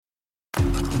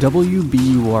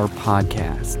WBUR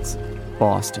Podcasts,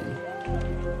 Boston.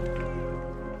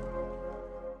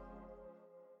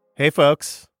 Hey,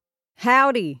 folks.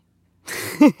 Howdy.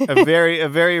 a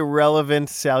very relevant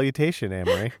salutation,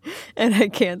 Amory. And I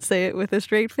can't say it with a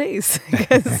straight face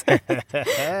because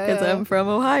I'm from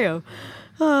Ohio.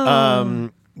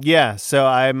 Yeah, so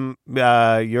I'm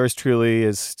yours truly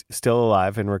is still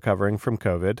alive and recovering from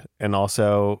COVID. And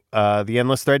also the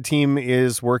Endless Thread team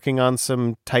is working on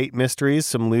some tight mysteries,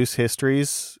 some loose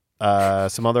histories,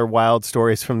 some other wild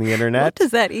stories from the internet. What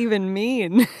does that even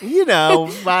mean? You know,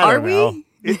 I don't know. We?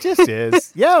 It just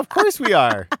is. Yeah, of course we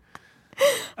are.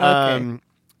 Okay.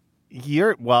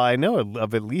 I know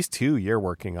of at least two you're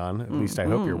working on. At least I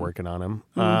hope you're working on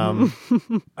them.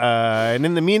 And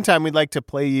in the meantime, we'd like to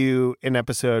play you an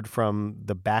episode from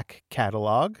the back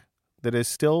catalog that is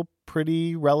still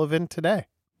pretty relevant today.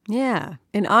 Yeah.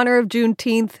 In honor of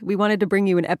Juneteenth, we wanted to bring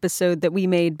you an episode that we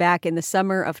made back in the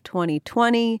summer of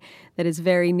 2020 that is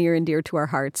very near and dear to our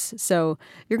hearts. So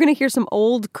you're going to hear some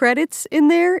old credits in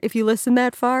there if you listen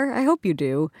that far. I hope you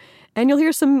do. And you'll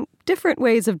hear some different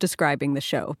ways of describing the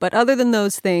show. But other than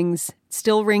those things, it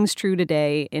still rings true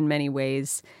today in many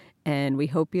ways. And we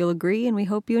hope you'll agree and we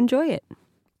hope you enjoy it.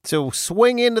 So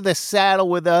swing into the saddle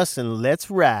with us and let's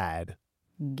ride.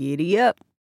 Giddy up.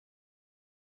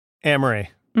 Amory,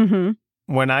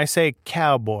 when I say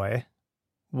cowboy,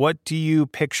 what do you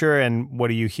picture and what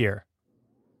do you hear?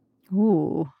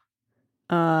 Ooh.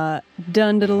 Dun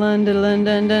dun dun dun dun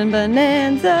dun dun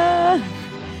bonanza.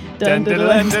 Dun, dun,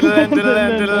 dun, dun, dun,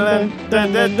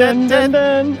 dun, dun, dun, dun,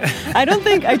 dun.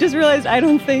 I just realized I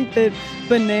don't think that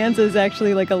Bonanza is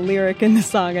actually like a lyric in the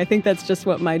song. I think that's just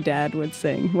what my dad would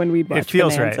sing when we'd watch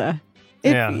Bonanza.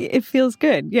 It feels right. It feels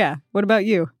good. Yeah. What about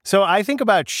you? So I think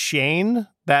about Shane,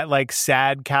 that like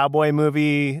sad cowboy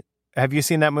movie. Have you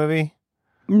seen that movie?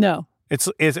 No. It's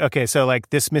okay. So like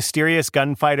this mysterious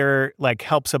gunfighter like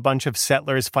helps a bunch of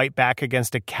settlers fight back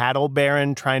against a cattle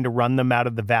baron trying to run them out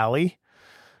of the valley.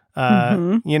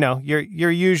 You know,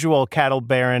 your usual cattle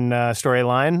baron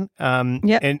storyline.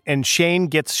 Yep. And Shane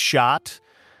gets shot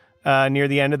near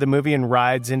the end of the movie and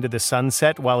rides into the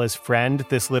sunset while his friend,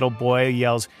 this little boy,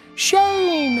 yells,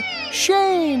 "Shane!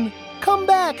 Shane! Come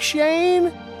back,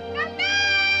 Shane!"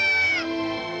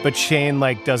 But Shane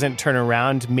like doesn't turn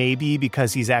around, maybe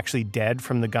because he's actually dead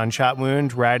from the gunshot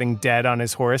wound, riding dead on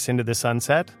his horse into the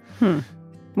sunset.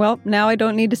 Well, now I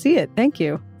don't need to see it. Thank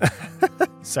you.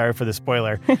 Sorry for the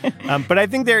spoiler. But I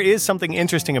think there is something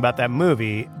interesting about that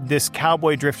movie. This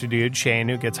cowboy drifter dude, Shane,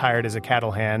 who gets hired as a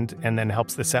cattle hand and then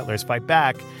helps the settlers fight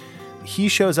back, he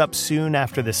shows up soon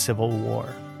after the Civil War.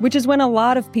 Which is when a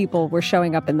lot of people were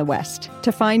showing up in the West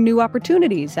to find new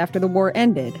opportunities after the war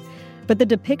ended. But the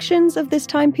depictions of this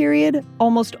time period,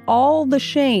 almost all the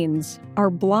Shanes are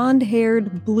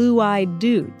blonde-haired, blue-eyed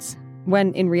dudes,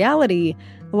 when in reality,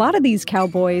 a lot of these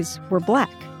cowboys were black.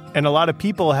 And a lot of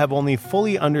people have only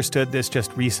fully understood this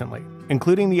just recently,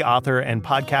 including the author and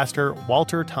podcaster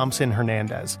Walter Thompson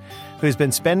Hernandez, who's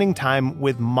been spending time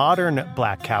with modern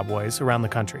black cowboys around the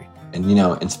country. And, you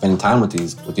know, in spending time with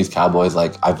these cowboys,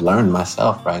 like I've learned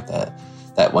myself, right,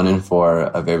 that 1 in 4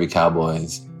 of every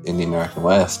cowboys in the American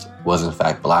West was in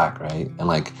fact black, right? And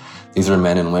like these were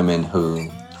men and women who,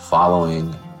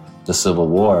 following the Civil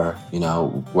War, you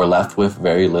know, were left with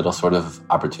very little sort of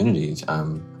opportunities,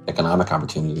 economic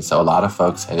opportunities. So a lot of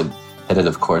folks headed,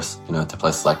 of course, you know, to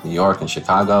places like New York and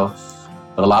Chicago,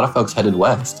 but a lot of folks headed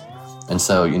west. And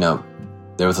so, you know,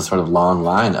 there was a sort of long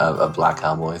line of black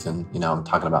cowboys. And, you know, I'm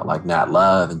talking about like Nat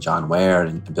Love and John Ware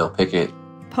and Bill Pickett.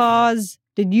 Pause.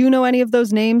 Did you know any of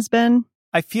those names, Ben?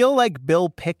 I feel like Bill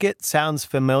Pickett sounds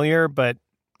familiar, but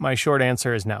my short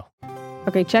answer is no.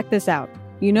 Okay, check this out.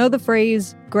 You know the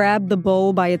phrase, grab the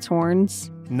bull by its horns?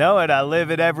 Know it, I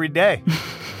live it every day.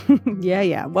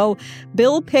 Yeah. Well,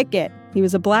 Bill Pickett, he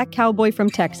was a black cowboy from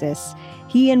Texas.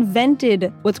 He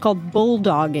invented what's called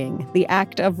bulldogging, the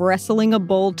act of wrestling a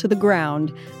bull to the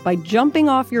ground by jumping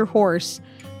off your horse,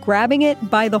 grabbing it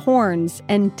by the horns,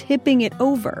 and tipping it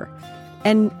over.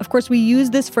 And, of course, we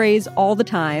use this phrase all the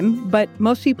time, but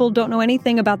most people don't know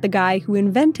anything about the guy who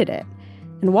invented it.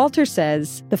 And Walter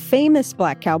says the famous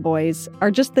black cowboys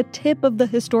are just the tip of the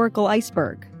historical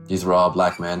iceberg. These were all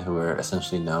black men who were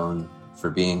essentially known for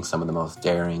being some of the most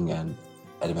daring and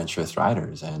adventurous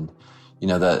riders. And, you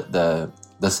know,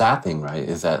 the sad thing, right,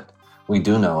 is that we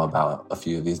do know about a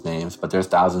few of these names, but there's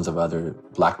thousands of other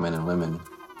black men and women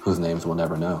whose names we'll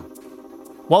never know.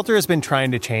 Walter has been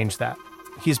trying to change that.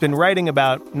 He's been writing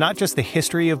about not just the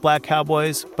history of black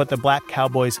cowboys, but the black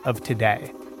cowboys of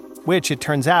today, which it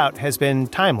turns out has been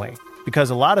timely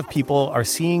because a lot of people are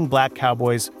seeing black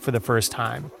cowboys for the first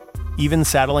time. even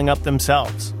saddling up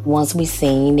themselves. Once we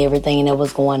seen everything that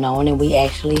was going on and we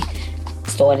actually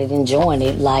started enjoying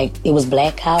it, like it was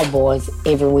black cowboys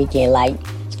every weekend, like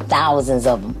thousands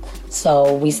of them.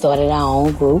 So we started our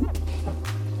own group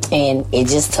and it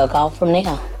just took off from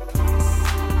there.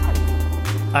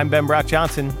 I'm Ben Brock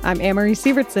Johnson. I'm Amory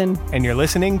Sievertson. And you're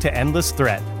listening to Endless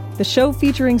Thread, the show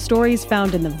featuring stories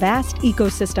found in the vast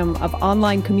ecosystem of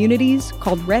online communities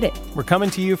called Reddit. We're coming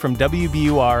to you from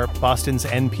WBUR, Boston's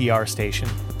NPR station.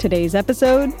 Today's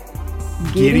episode,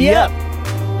 Giddy Up!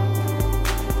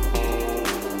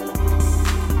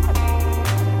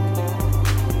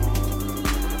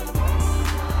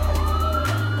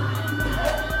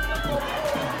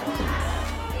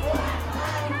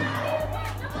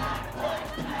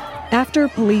 After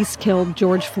police killed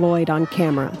George Floyd on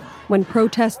camera, when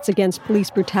protests against police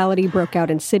brutality broke out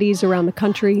in cities around the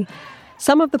country,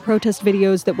 some of the protest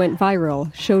videos that went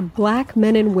viral showed black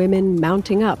men and women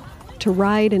mounting up to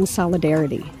ride in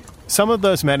solidarity. Some of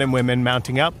those men and women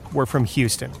mounting up were from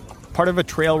Houston, part of a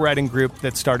trail riding group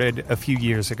that started a few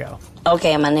years ago.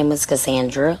 Okay, my name is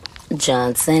Cassandra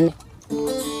Johnson.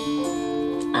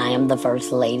 I am the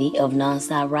first lady of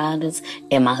Nonstop Riders,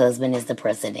 and my husband is the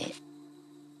president.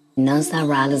 Nonstop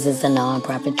Riders is a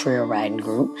nonprofit trail riding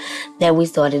group that we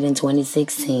started in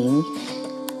 2016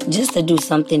 just to do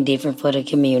something different for the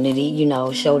community, you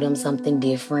know, show them something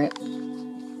different.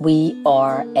 We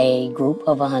are a group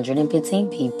of 115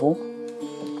 people,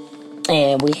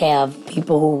 and we have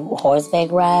people who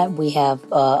horseback ride. We have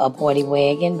a party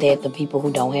wagon that the people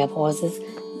who don't have horses,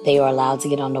 they are allowed to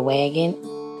get on the wagon.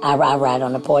 I ride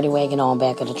on the party wagon on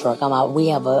back of the truck. We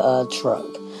have a truck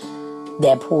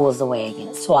that pulls the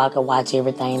wagon, so I can watch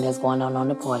everything that's going on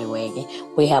the party wagon.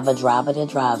 We have a driver that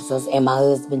drives us, and my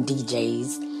husband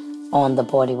DJs on the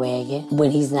party wagon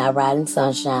when he's not riding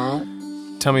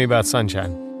Sunshine. Tell me about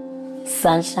Sunshine.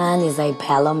 Sunshine is a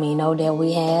palomino that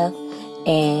we have,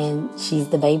 and she's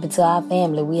the baby to our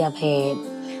family. We have had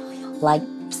like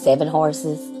 7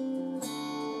 horses,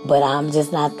 but I'm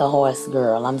just not the horse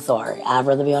girl. I'm sorry. I'd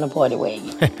rather be on a party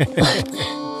wagon.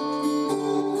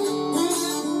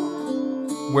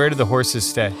 Where do the horses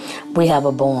stay? We have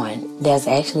a barn that's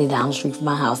actually down the street from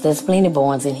my house. There's plenty of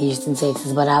barns in Houston,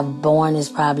 Texas, but our barn is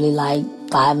probably like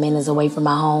 5 minutes away from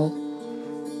my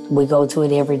home. We go to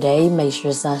it every day, make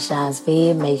sure Sunshine's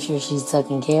fed, make sure she's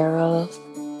taken care of.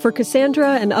 For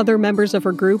Cassandra and other members of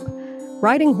her group,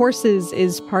 riding horses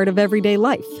is part of everyday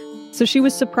life. So she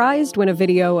was surprised when a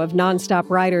video of Nonstop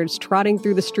Riders trotting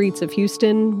through the streets of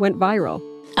Houston went viral.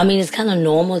 I mean, it's kind of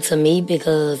normal to me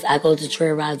because I go to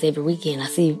trail rides every weekend. I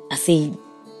see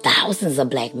thousands of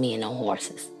black men on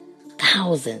horses.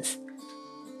 Thousands.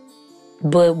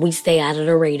 But we stay out of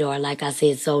the radar, like I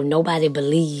said, so nobody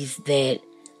believes that,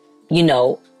 you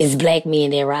know, it's black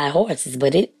men that ride horses,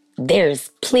 but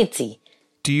there's plenty.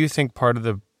 Do you think part of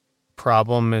the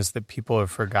problem is that people have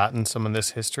forgotten some of this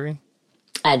history?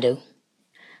 I do.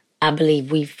 I believe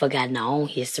we've forgotten our own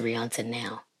history until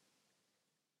now.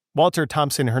 Walter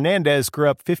Thompson Hernandez grew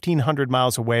up 1,500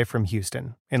 miles away from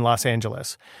Houston, in Los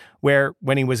Angeles, where,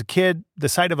 when he was a kid, the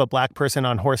sight of a black person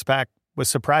on horseback was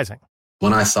surprising.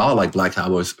 When I saw like black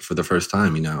cowboys for the first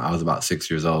time, you know, I was about 6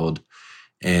 years old,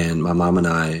 and my mom and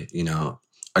I, you know,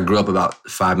 I grew up about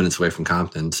 5 minutes away from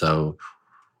Compton, so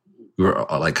we were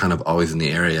like kind of always in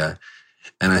the area.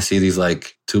 And I see these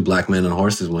like 2 black men on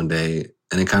horses one day,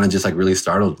 and it kind of just like really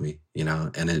startled me, you know,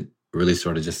 and it really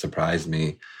sort of just surprised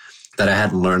me that I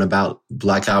hadn't learned about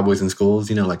black cowboys in schools,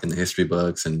 you know, like in the history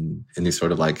books and in these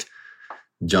sort of like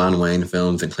John Wayne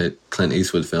films and Clint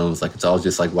Eastwood films. Like it's all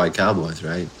just like white cowboys,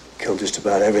 right? Killed just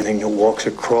about everything that walks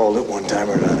or crawled at one time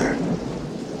or another.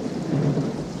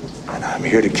 And I'm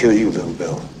here to kill you, little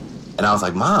Bill. And I was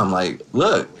like, Mom, like,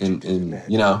 look. And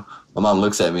you know, my mom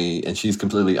looks at me and she's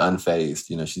completely unfazed.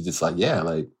 You know, she's just like, yeah,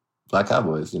 like black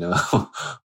cowboys, you know.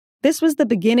 This was the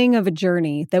beginning of a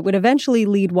journey that would eventually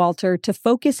lead Walter to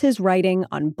focus his writing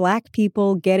on black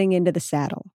people getting into the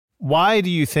saddle. Why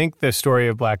do you think the story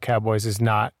of black cowboys is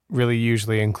not really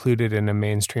usually included in a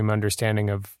mainstream understanding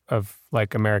of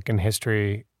like American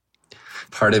history?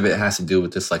 Part of it has to do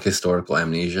with this like historical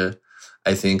amnesia.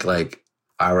 I think like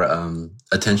our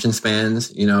attention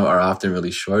spans, you know, are often really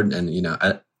short, and you know,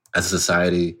 as a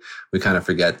society, we kind of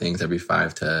forget things every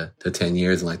 5 to 10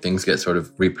 years, and like things get sort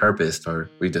of repurposed or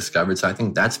rediscovered. So I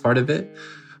think that's part of it.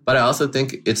 But I also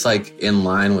think it's like in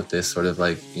line with this sort of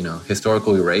like, you know,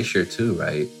 historical erasure too,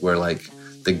 right? Where like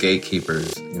the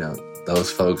gatekeepers, you know,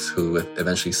 those folks who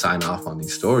eventually sign off on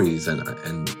these stories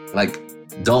and like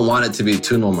don't want it to be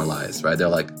too normalized, right? They're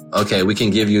like, okay, we can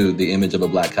give you the image of a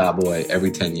black cowboy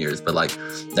every 10 years, but like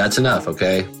that's enough,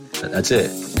 okay? That's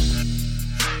it.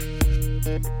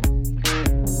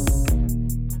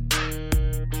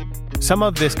 Some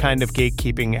of this kind of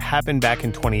gatekeeping happened back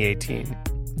in 2018.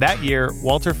 That year,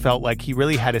 Walter felt like he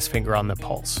really had his finger on the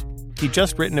pulse. He'd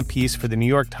just written a piece for the New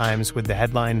York Times with the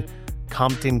headline,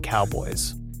 Compton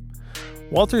Cowboys.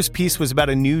 Walter's piece was about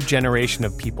a new generation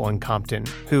of people in Compton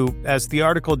who, as the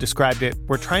article described it,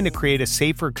 were trying to create a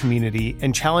safer community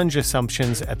and challenge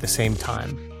assumptions at the same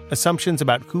time. Assumptions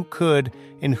about who could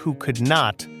and who could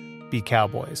not be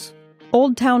cowboys.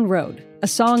 Old Town Road, a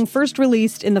song first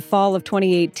released in the fall of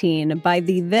 2018 by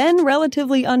the then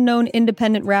relatively unknown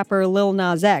independent rapper Lil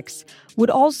Nas X, would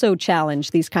also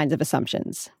challenge these kinds of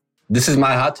assumptions. This is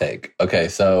my hot take. Okay,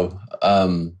 so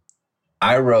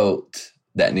I wrote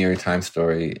that New York Times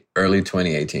story early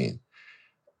 2018.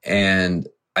 And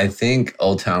I think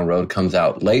Old Town Road comes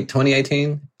out late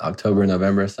 2018, October,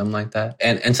 November, something like that.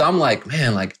 And so I'm like,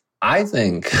 man, like, I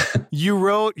think...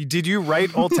 Did you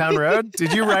write Old Town Road?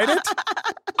 Did you write it?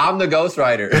 I'm the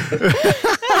ghostwriter.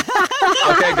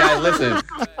 Okay, guys, listen.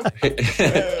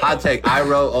 Hot take. I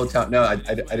wrote Old Town... No, I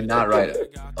did not write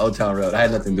it. Old Town Road. I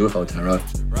had nothing to do with Old Town Road.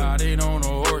 Riding on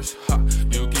a horse,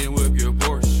 you can whip your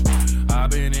Porsche. I've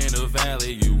been in the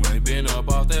valley, you ain't been up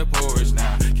off that porch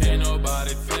now. Can't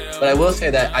nobody feel... But I will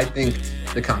say that I think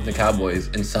the Compton Cowboys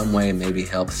in some way maybe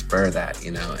help spur that,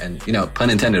 you know, and, you know, pun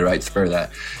intended, right? Spur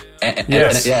that.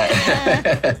 Yes.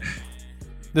 Yeah.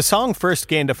 The song first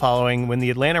gained a following when the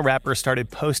Atlanta rapper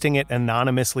started posting it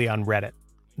anonymously on Reddit.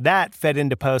 That fed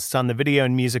into posts on the video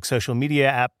and music social media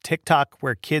app TikTok,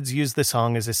 where kids use the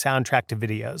song as a soundtrack to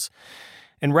videos.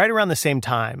 And right around the same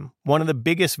time, one of the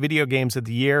biggest video games of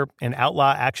the year, an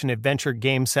outlaw action-adventure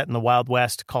game set in the Wild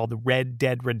West called Red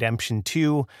Dead Redemption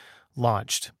 2,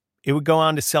 launched. It would go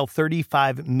on to sell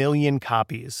 35 million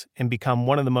copies and become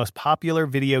one of the most popular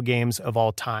video games of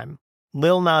all time.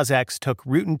 Lil Nas X took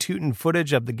rootin' tootin'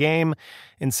 footage of the game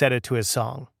and set it to his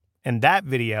song. And that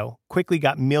video quickly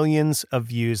got millions of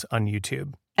views on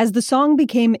YouTube. As the song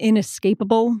became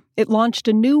inescapable, it launched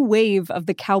a new wave of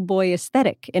the cowboy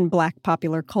aesthetic in Black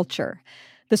popular culture,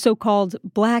 the so-called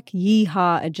Black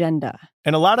Yeehaw agenda.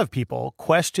 And a lot of people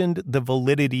questioned the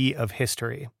validity of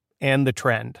history and the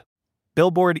trend.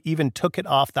 Billboard even took it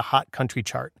off the Hot Country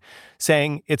chart,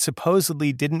 saying it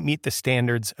supposedly didn't meet the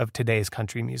standards of today's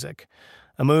country music,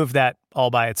 a move that, all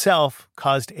by itself,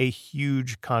 caused a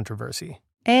huge controversy.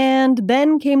 And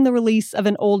then came the release of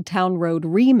an Old Town Road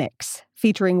remix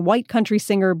featuring white country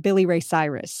singer Billy Ray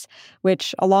Cyrus,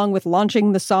 which, along with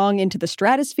launching the song into the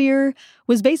stratosphere,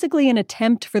 was basically an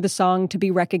attempt for the song to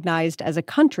be recognized as a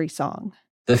country song.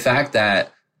 The fact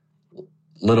that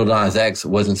Lil Nas X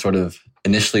wasn't sort of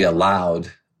initially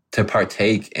allowed to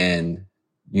partake in,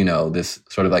 you know, this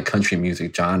sort of like country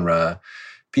music genre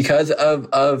because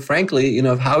of frankly, you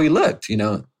know, of how he looked. You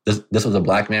know, this was a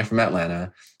black man from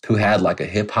Atlanta who had like a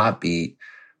hip hop beat,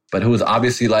 but who was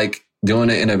obviously like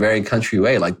doing it in a very country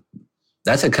way. Like,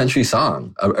 that's a country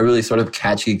song, a really sort of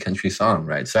catchy country song,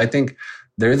 right? So I think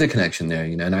there is a connection there,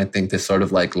 you know, and I think this sort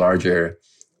of like larger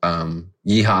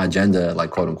yeehaw agenda, like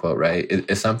quote unquote, right,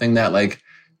 is something that like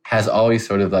has always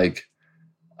sort of like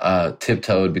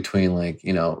tiptoed between like,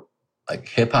 you know, like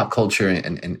hip hop culture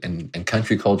and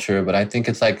country culture. But I think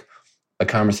it's like a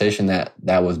conversation that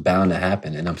was bound to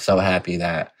happen. And I'm so happy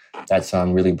that that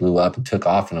song really blew up and took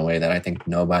off in a way that I think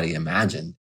nobody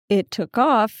imagined. It took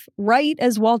off right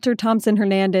as Walter Thompson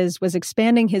Hernandez was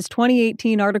expanding his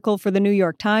 2018 article for the New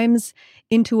York Times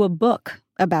into a book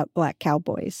about Black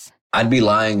cowboys. I'd be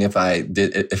lying if I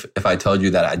told you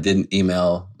that I didn't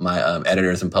email my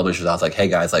editors and publishers. I was like, hey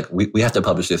guys, like we have to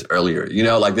publish this earlier. You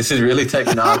know, like this is really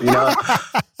taking off, you know?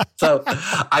 So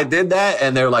I did that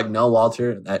and they were like, no,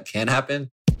 Walter, that can't happen.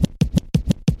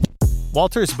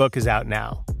 Walter's book is out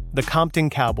now. The Compton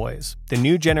Cowboys, the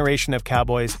new generation of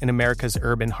cowboys in America's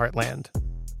urban heartland.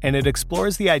 And it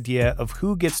explores the idea of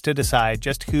who gets to decide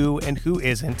just who and who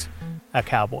isn't a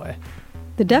cowboy.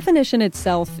 The definition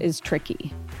itself is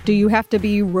tricky. Do you have to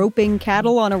be roping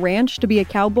cattle on a ranch to be a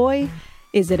cowboy?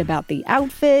 Is it about the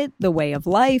outfit, the way of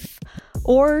life?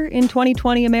 Or, in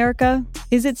 2020 America,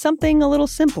 is it something a little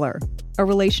simpler? A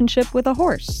relationship with a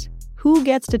horse? Who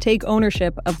gets to take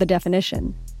ownership of the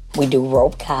definition? We do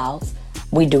rope cows.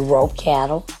 We do rope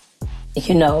cattle.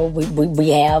 You know, we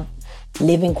have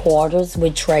living quarters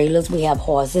with trailers. We have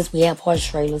horses. We have horse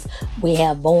trailers. We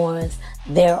have barns.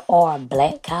 There are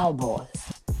Black cowboys.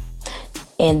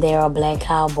 And there are Black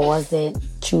cowboys that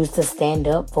choose to stand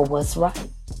up for what's right.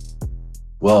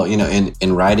 Well, you know,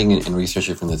 in writing and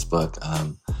researching from this book,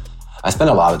 I spent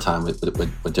a lot of time with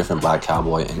different Black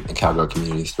cowboy and cowgirl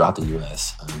communities throughout the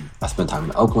U.S. I spent time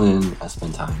in Oakland. I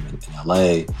spent time in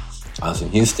L.A. I was in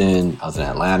Houston. I was in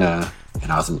Atlanta.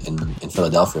 And I was in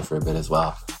Philadelphia for a bit as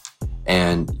well.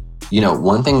 And,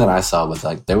 one thing that I saw was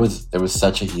like there was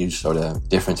such a huge sort of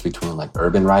difference between like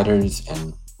urban riders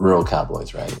and rural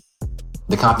cowboys, right?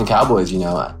 The Compton Cowboys,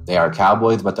 they are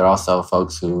cowboys, but they're also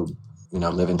folks who,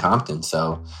 live in Compton.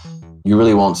 So you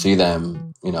really won't see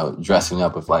them, dressing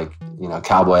up with like,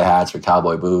 cowboy hats or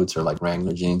cowboy boots or like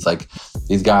Wrangler jeans. Like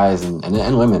these guys and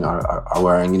women are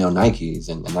wearing, Nikes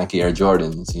and Nike Air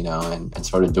Jordans, and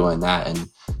sort of doing that. And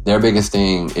their biggest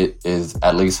thing is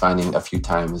at least finding a few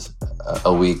times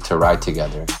a week to ride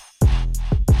together.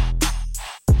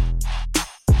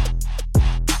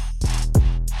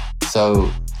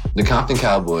 So the Compton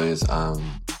Cowboys,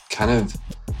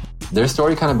 their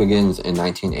story kind of begins in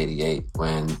 1988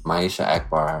 when Maisha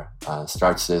Akbar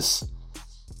starts this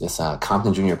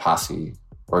Compton Junior Posse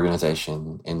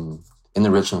organization in the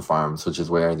Richland Farms, which is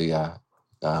where the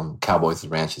Cowboys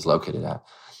ranch is located at.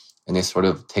 And they sort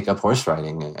of take up horse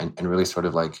riding and really sort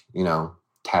of like,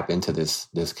 tap into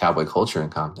this cowboy culture in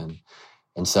Compton.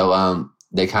 And so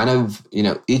they kind of,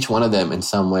 each one of them in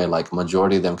some way, like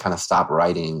majority of them kind of stopped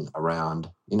riding around,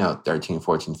 13,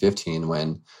 14, 15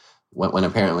 when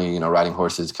apparently, riding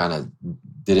horses kind of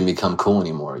didn't become cool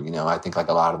anymore. I think like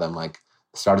a lot of them like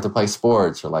started to play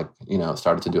sports or like,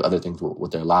 started to do other things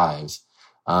with their lives.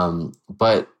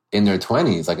 But in their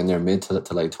 20s, like in their mid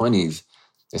to late 20s,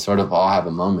 they sort of all have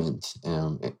a moment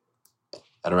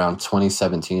at around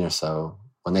 2017 or so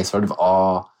when they sort of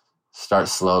all start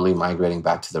slowly migrating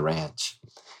back to the ranch.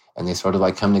 And they sort of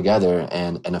like come together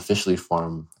and officially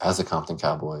form as the Compton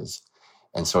Cowboys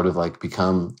and sort of like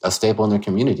become a staple in their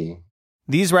community.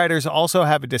 These riders also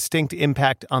have a distinct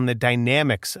impact on the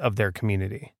dynamics of their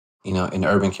community. In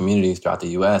urban communities throughout the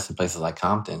U.S. and places like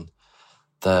Compton,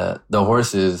 the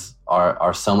horses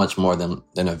are so much more than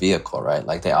a vehicle, right?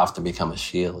 Like they often become a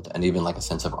shield and even like a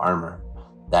sense of armor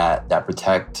that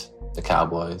protect the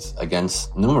cowboys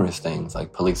against numerous things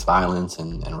like police violence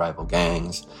and rival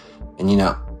gangs. And,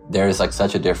 there's like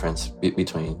such a difference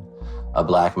between a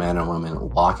black man or woman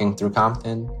walking through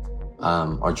Compton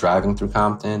or driving through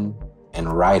Compton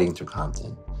and riding through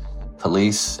Compton.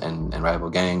 Police and rival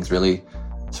gangs really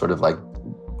sort of like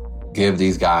give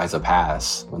these guys a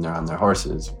pass when they're on their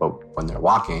horses, but when they're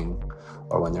walking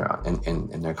or when they're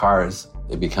in their cars,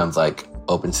 it becomes like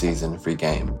open season, free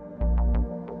game.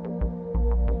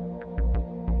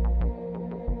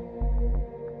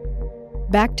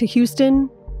 Back to Houston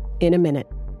in a minute.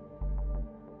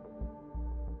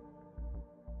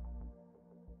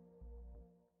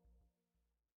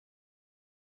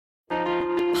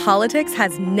 Politics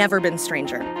has never been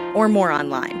stranger or more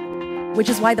online, which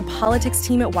is why the politics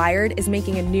team at Wired is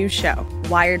making a new show,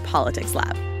 Wired Politics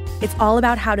Lab. It's all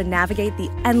about how to navigate the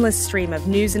endless stream of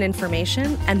news and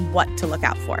information and what to look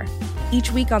out for.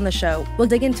 Each week on the show, we'll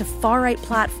dig into far-right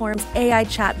platforms, AI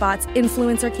chatbots,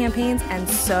 influencer campaigns, and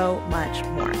so much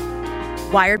more.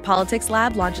 Wired Politics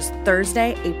Lab launches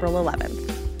Thursday, April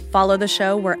 11th. Follow the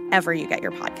show wherever you get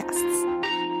your podcasts.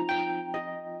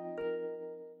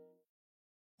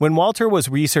 When Walter was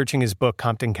researching his book,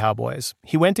 Compton Cowboys,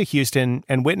 he went to Houston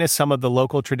and witnessed some of the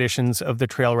local traditions of the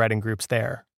trail riding groups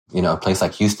there. A place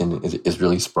like Houston is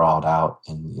really sprawled out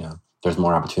and, there's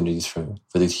more opportunities for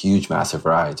these huge, massive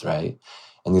rides, right?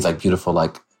 And these like beautiful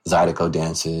like Zydeco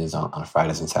dances on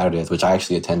Fridays and Saturdays, which I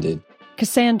actually attended.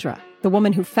 Cassandra, the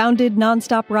woman who founded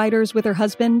Nonstop Riders with her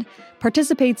husband,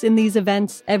 participates in these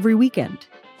events every weekend.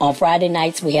 On Friday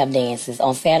nights, we have dances.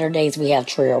 On Saturdays, we have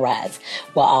trail rides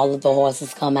where all of the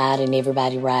horses come out and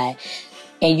everybody ride.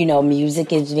 And,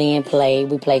 music is being played.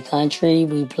 We play country,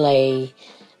 we play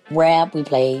rap, we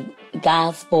play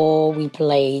gospel, we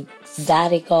play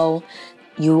Zydeco.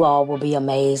 You all will be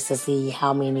amazed to see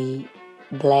how many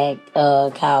black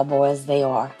cowboys there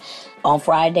are. On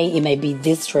Friday, it may be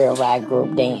this trail ride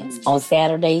group dance. On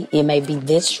Saturday, it may be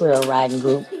this trail riding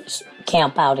group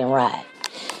camp out and ride.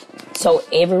 So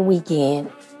every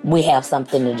weekend, we have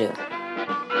something to do.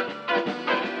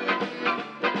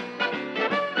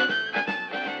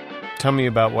 Tell me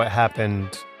about what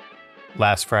happened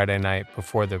last Friday night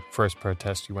before the first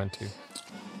protest you went to.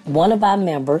 One of our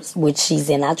members, which she's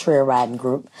in our trail riding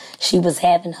group, she was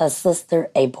having her sister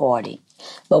a party.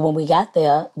 But when we got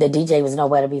there, the DJ was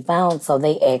nowhere to be found, so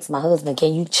they asked my husband,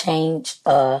 can you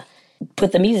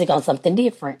put the music on something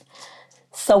different?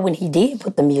 So when he did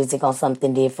put the music on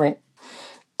something different,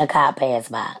 a cop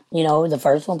passed by. The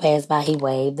first one passed by, he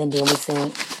waved, and then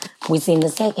we seen the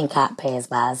second cop pass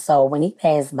by. So when he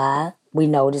passed by, we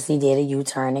noticed he did a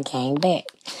U-turn and came back.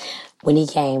 When he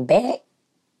came back,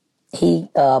 he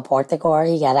parked the car,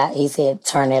 he got out, he said,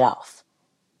 turn it off.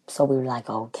 So we were like,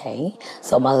 okay.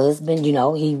 So my husband,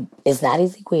 it's not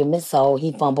his equipment, so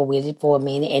he fumbled with it for a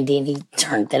minute, and then he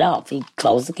turned it off. He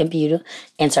closed the computer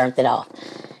and turned it off.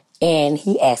 And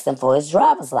he asked him for his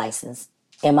driver's license.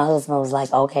 And my husband was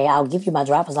like, okay, I'll give you my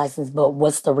driver's license, but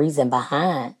what's the reason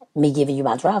behind me giving you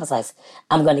my driver's license?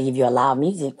 I'm going to give you a loud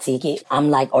music ticket. I'm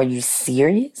like, are you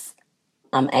serious?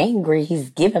 I'm angry. He's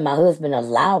giving my husband a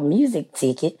loud music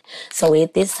ticket. So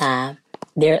at this time,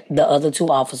 the other two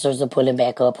officers are pulling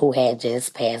back up who had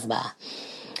just passed by.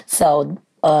 So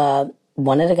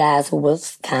one of the guys who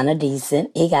was kind of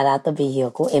decent, he got out the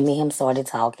vehicle and me and him started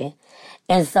talking.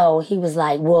 And so he was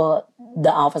like, well,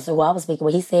 the officer who I was speaking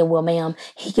with, he said, well, ma'am,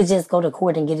 he could just go to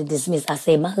court and get it dismissed. I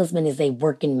said, my husband is a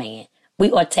working man.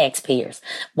 We are taxpayers.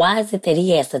 Why is it that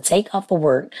he has to take off of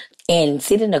work and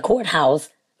sit in the courthouse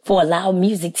for a loud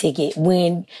music ticket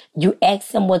when you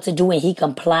asked him what to do and he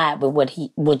complied with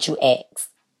what you asked?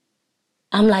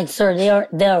 I'm like, sir,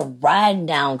 they're riding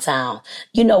downtown.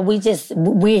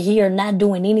 We're here not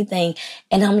doing anything.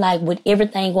 And I'm like, with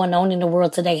everything going on in the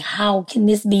world today, how can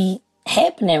this be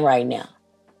happening right now?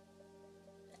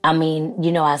 I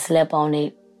mean, I slept on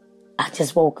it. I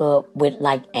just woke up with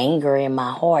like anger in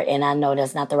my heart. And I know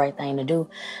that's not the right thing to do.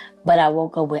 But I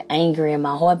woke up with anger in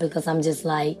my heart because I'm just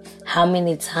like, how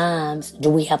many times do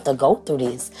we have to go through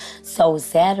this? So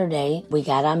Saturday, we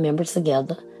got our members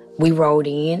together. We rode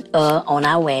in on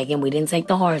our wagon. We didn't take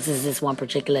the horses this one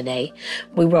particular day.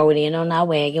 We rode in on our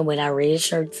wagon with our red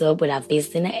shirts up, with our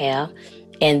fists in the air.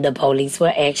 And the police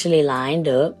were actually lined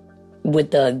up with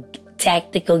the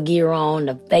tactical gear on,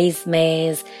 the face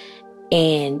mask.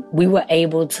 And we were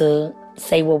able to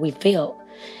say what we felt.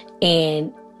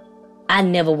 And I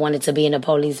never wanted to be in the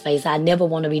police face. I never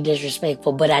want to be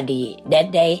disrespectful, but I did.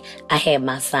 That day, I had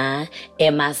my sign,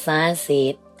 and my sign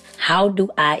said, how do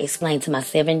I explain to my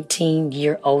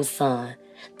 17-year-old son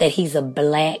that he's a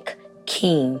black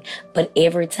king, but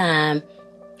every time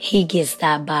he gets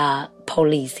stopped by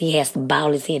police, he has to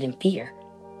bow his head in fear?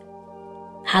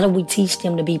 How do we teach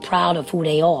them to be proud of who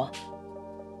they are?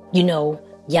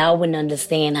 Y'all wouldn't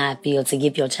understand how it feels to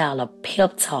give your child a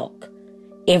pep talk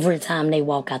every time they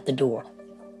walk out the door.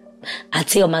 I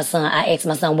ask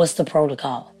my son, what's the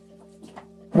protocol?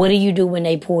 What do you do when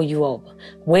they pull you over?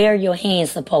 Where are your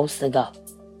hands supposed to go?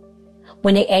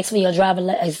 When they ask for your driver's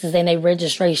license and their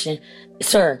registration,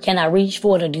 sir, can I reach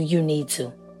for it or do you need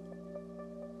to?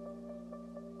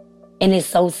 And it's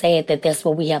so sad that that's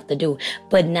what we have to do.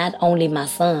 But not only my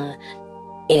son,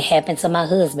 it happened to my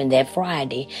husband that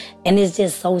Friday. And it's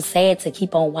just so sad to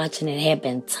keep on watching it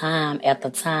happen time after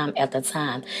time after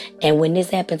time. And when this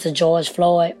happened to George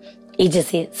Floyd, it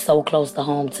just hit so close to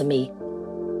home to me.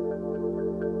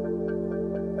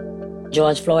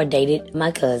 George Floyd dated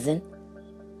my cousin.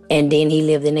 And then he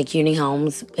lived in the CUNY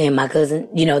Homes. And my cousin,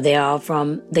 they're all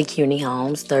from the CUNY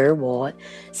Homes, 3rd Ward.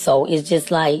 So it's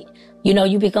just like,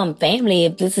 you become family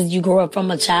if you grow up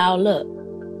from a child up.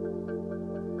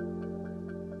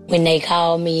 When they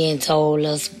called me and told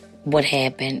us what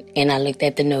happened, and I looked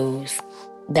at the news,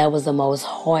 that was the most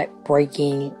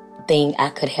heartbreaking thing I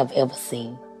could have ever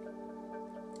seen.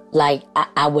 Like,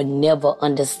 I would never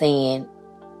understand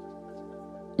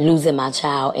losing my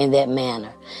child in that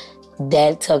manner.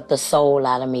 That took the soul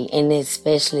out of me, and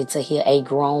especially to hear a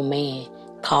grown man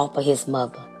call for his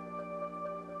mother.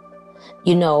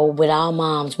 With our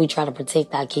moms, we try to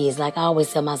protect our kids. Like I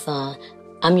always tell my son,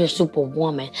 I'm your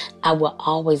superwoman. I will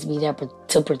always be there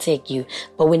to protect you.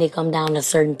 But when it come down to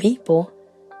certain people,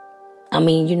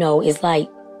 it's like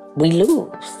we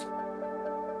lose.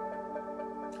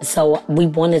 So we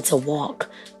wanted to walk.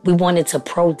 We wanted to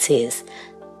protest.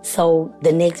 So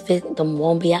the next victim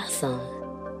won't be our son.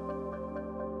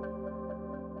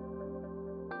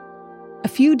 A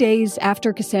few days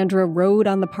after Cassandra rode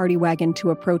on the party wagon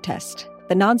to a protest,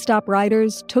 the Nonstop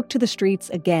Riders took to the streets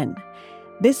again,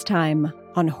 this time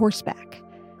on horseback.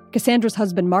 Cassandra's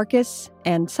husband, Marcus,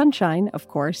 and Sunshine, of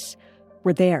course,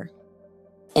 were there.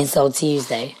 And so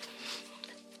Tuesday,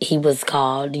 he was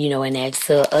called, and asked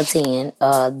to attend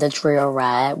the trail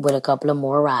ride with a couple of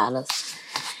more riders.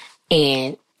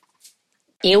 And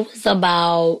it was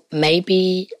about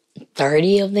maybe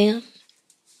 30 of them.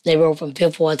 They rode from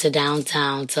Fifth Ward to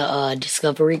downtown to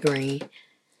Discovery Green.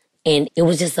 And it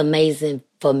was just amazing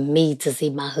for me to see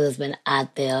my husband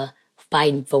out there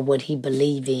fighting for what he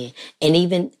believed in. And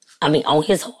even, on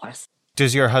his horse.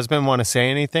 Does your husband want to say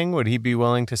anything? Would he be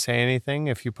willing to say anything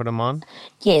if you put him on?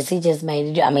 Yes, he just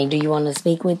made it. Do you want to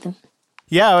speak with him?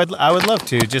 Yeah, I would love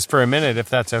to, just for a minute, if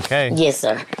that's okay. Yes,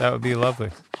 sir. That would be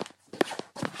lovely.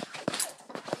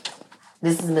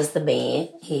 This is Mr. Ben.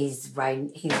 He's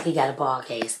writing. He got a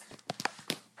podcast.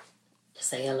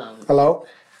 Say hello. Hello.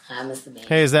 Hi, Mr. Ben.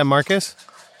 Hey, is that Marcus?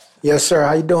 Yes, sir.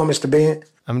 How you doing, Mr. Ben?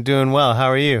 I'm doing well. How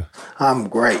are you? I'm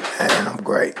great, man. I'm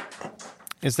great.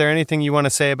 Is there anything you want to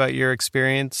say about your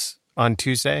experience on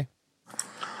Tuesday?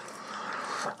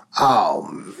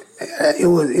 It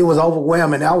was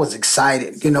overwhelming. I was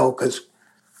excited, because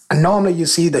normally you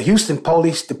see the Houston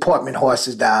Police Department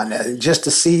horses down there. Just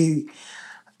to see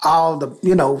all the,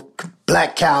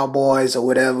 black cowboys or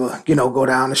whatever, go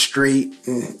down the street.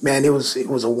 And, man, it was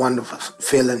a wonderful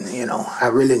feeling, I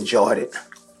really enjoyed it.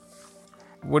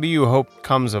 What do you hope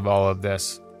comes of all of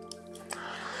this?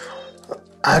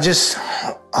 I just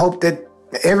hope that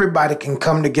everybody can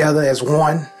come together as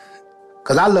one,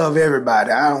 because I love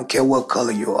everybody. I don't care what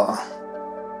color you are.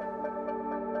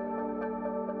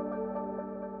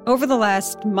 Over the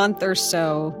last month or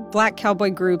so, Black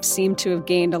cowboy groups seem to have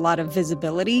gained a lot of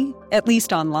visibility, at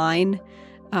least online,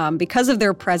 because of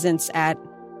their presence at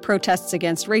protests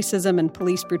against racism and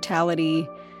police brutality.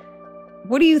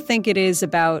 What do you think it is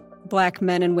about Black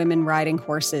men and women riding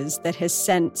horses that has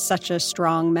sent such a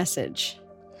strong message?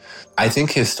 I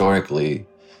think historically,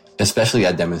 especially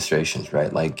at demonstrations,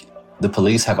 right? Like, the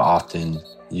police have often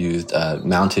used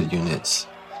mounted units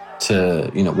to,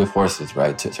 with horses,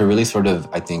 right? To really sort of,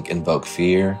 I think, invoke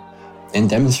fear in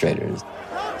demonstrators.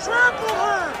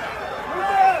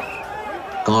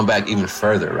 Going back even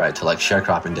further, right, to like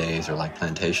sharecropping days or like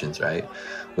plantations, right,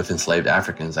 with enslaved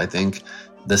Africans, I think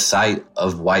the sight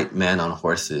of white men on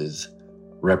horses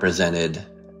represented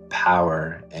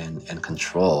power and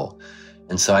control.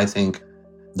 And so I think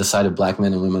the sight of Black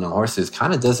men and women on horses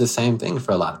kind of does the same thing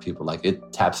for a lot of people. Like,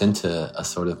 it taps into a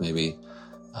sort of maybe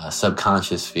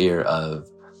subconscious fear of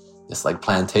this like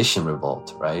plantation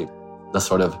revolt, right? The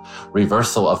sort of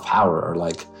reversal of power, or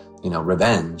like,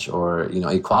 revenge, or,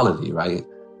 equality, right?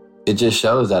 It just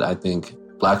shows that I think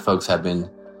Black folks have been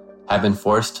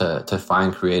forced to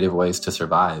find creative ways to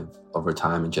survive over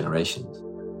time and generations.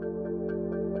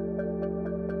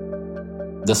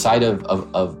 The sight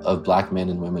of Black men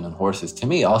and women on horses, to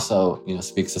me, also,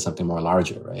 speaks to something more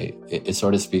larger, right? It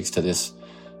sort of speaks to this,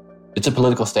 it's a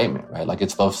political statement, right? Like,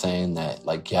 it's both saying that,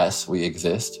 like, yes, we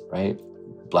exist, right?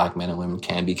 Black men and women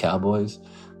can be cowboys,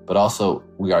 but also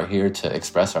we are here to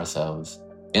express ourselves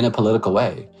in a political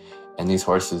way. And these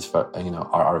horses,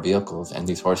 are our vehicles, and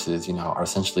these horses, are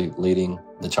essentially leading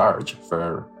the charge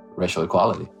for racial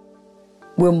equality.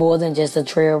 We're more than just a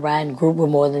trail riding group. We're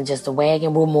more than just a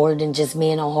wagon. We're more than just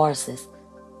men on horses.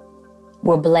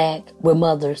 We're Black. We're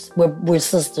mothers. We're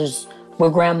sisters. We're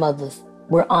grandmothers.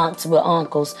 We're aunts. We're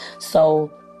uncles.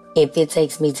 So if it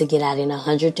takes me to get out in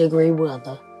 100-degree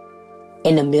weather,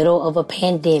 in the middle of a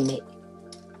pandemic,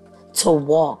 to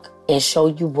walk and show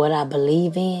you what I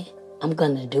believe in, I'm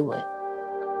going to do it.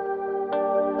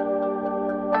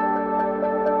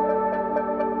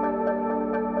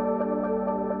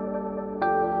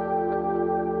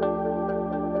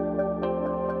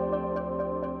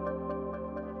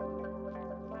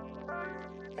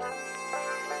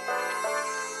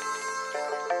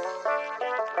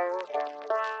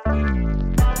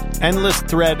 Endless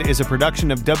Thread is a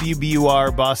production of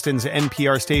WBUR, Boston's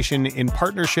NPR station, in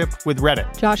partnership with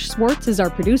Reddit. Josh Swartz is our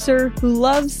producer, who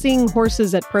loves seeing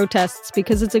horses at protests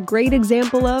because it's a great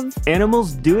example of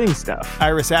animals doing stuff.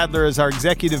 Iris Adler is our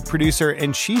executive producer,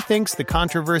 and she thinks the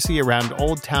controversy around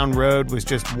Old Town Road was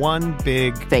just one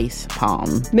big face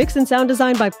palm. Mix and sound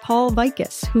design by Paul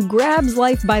Vicus, who grabs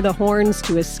life by the horns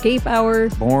to escape our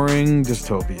boring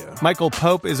dystopia. Michael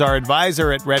Pope is our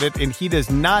advisor at Reddit, and he does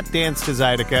not dance to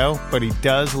Zydeco, but he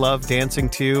does love dancing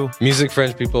to music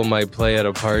French people might play at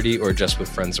a party or just with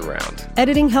friends around.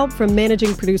 Editing help from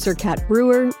managing producer Kat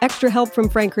Brewer, extra help from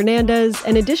Frank Hernandez,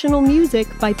 and additional music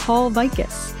by Paul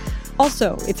Vicus.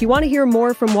 Also, if you want to hear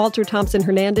more from Walter Thompson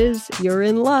Hernandez, you're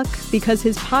in luck, because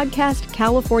his podcast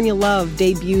California Love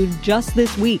debuted just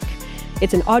this week.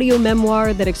 It's an audio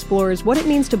memoir that explores what it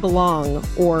means to belong,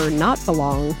 or not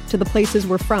belong, to the places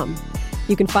we're from.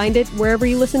 You can find it wherever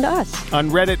you listen to us. On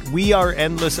Reddit, we are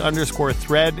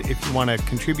endless_thread. If you want to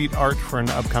contribute art for an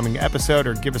upcoming episode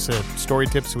or give us a story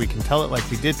tip so we can tell it like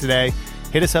we did today,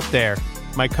 hit us up there.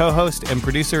 My co-host and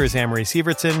producer is Amory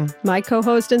Sievertson. My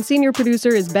co-host and senior producer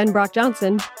is Ben Brock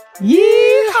Johnson.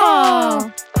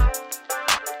 Yeehaw!